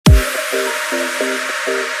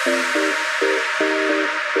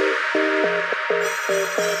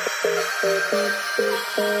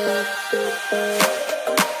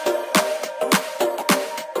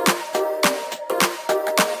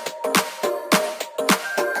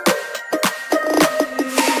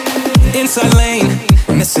Inside lane,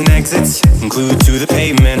 missing exits, glued to the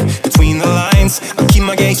pavement. Between the lines, I'll keep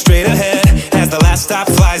my gaze straight ahead as the last stop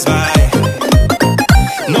flies by.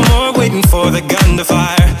 No more waiting for the gun to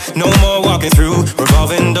fire, no more walking through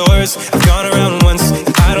revolving doors. I've gone around once,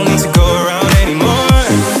 and I don't need to go around anymore.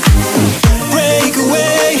 Break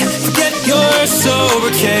away, forget your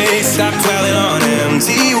sober case. Stop dwelling on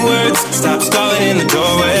empty words, stop stalling in the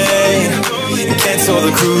doorway, and cancel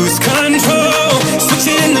the cruise control.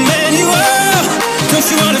 Switch it in the manual, don't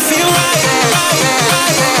you wanna feel right?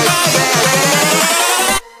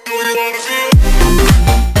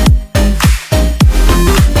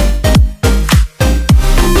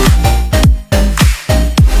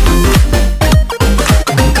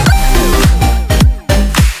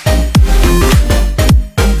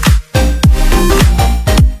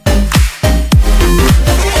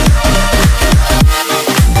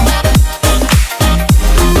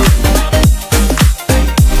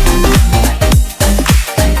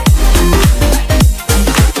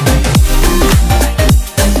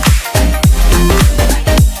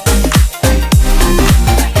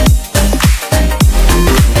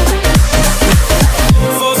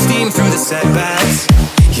 Setbacks,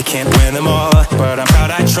 you can't win them all, but I'm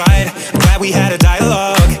proud I tried. I'm glad we had a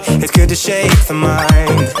dialogue, it's good to shake the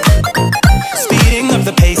mind. Speeding up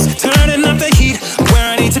the pace, turning up the heat, where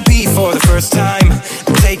I need to be for the first time.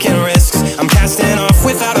 I'm taking risks, I'm casting off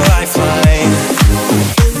without a lifeline.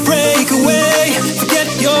 Break away, forget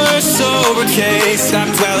your sober case. Stop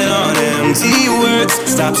dwelling on empty words,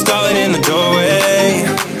 stop stalling in the doorway,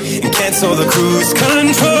 and cancel the cruise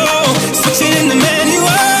control. Switch it in the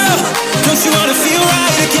manual, don't you wanna feel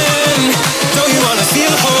right again? Don't you wanna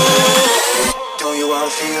feel whole? Don't you wanna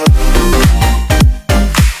feel?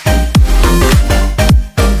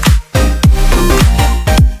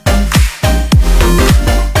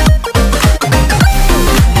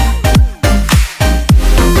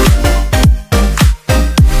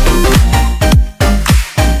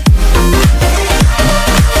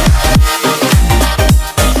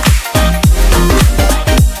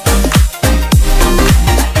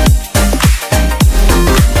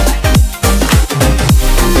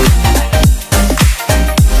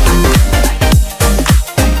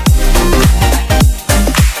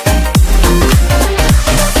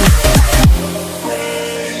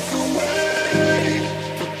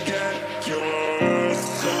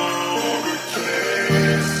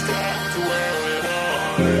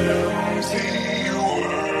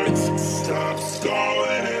 Stop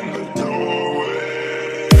stalling in the doorway.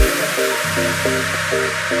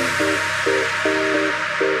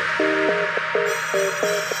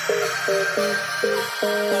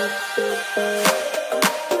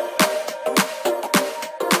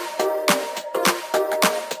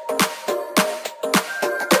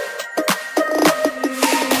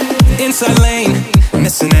 Inside lane,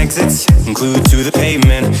 missing exits, glued to the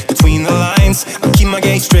pavement. Between the lines, I'll keep my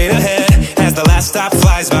gaze straight ahead as the last stop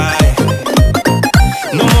flies by.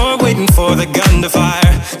 No more waiting for the gun to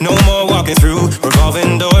fire, no more walking through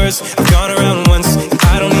revolving doors. I've gone around once, and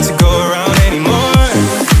I don't need to go around anymore.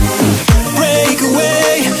 Break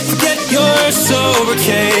away, forget your sober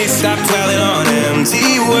case. Stop dwelling on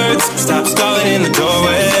empty words, stop stalling in the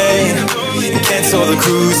doorway, and cancel the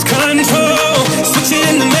cruise control. Switch it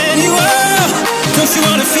in the manual, don't you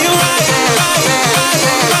wanna feel right?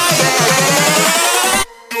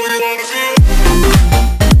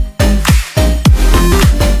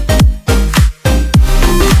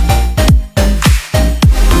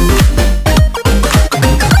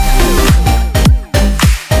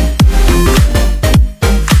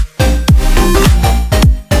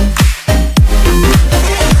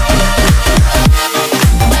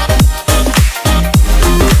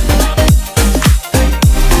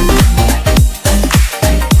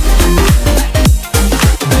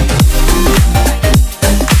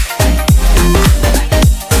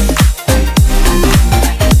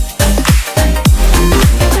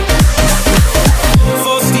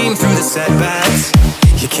 Setbacks,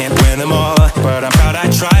 you can't win them all, but I'm proud I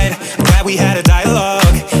tried. I'm glad we had a dialogue,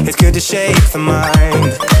 it's good to shake the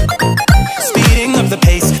mind. Speeding up the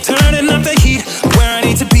pace, turning up the heat, where I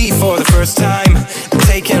need to be for the first time. I'm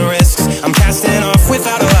taking risks, I'm casting off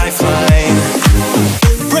without a lifeline.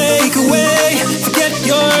 Break away, forget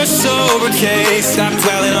your sober case. Stop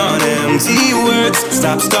dwelling on empty words,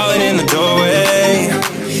 stop stalling in the doorway,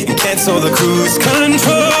 and cancel the cruise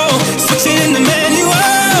control. Switch it in the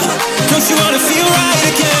manual, don't you wanna feel right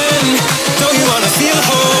again? Don't you wanna feel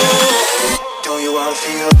whole? Don't you wanna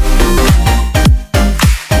feel?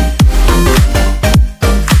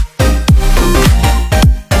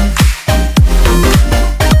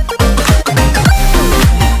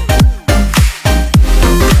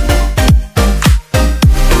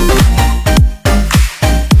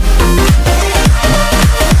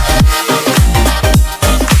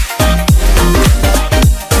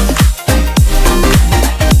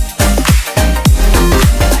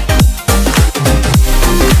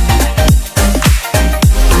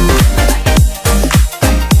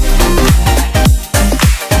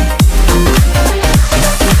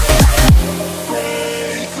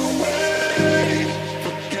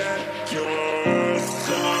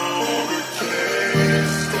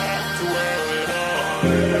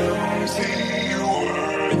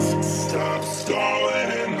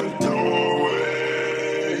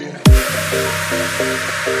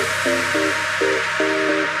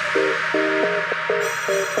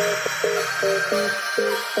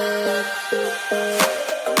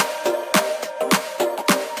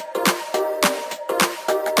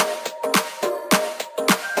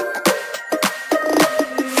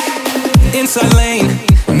 Inside lane,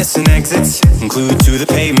 missing exits, glued to the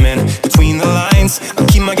pavement. Between the lines, I'll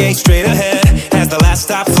keep my gaze straight ahead as the last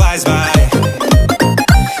stop flies by.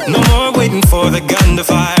 No more waiting for the gun to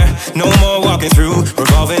fire, no more walking through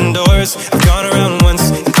revolving doors. I've gone around once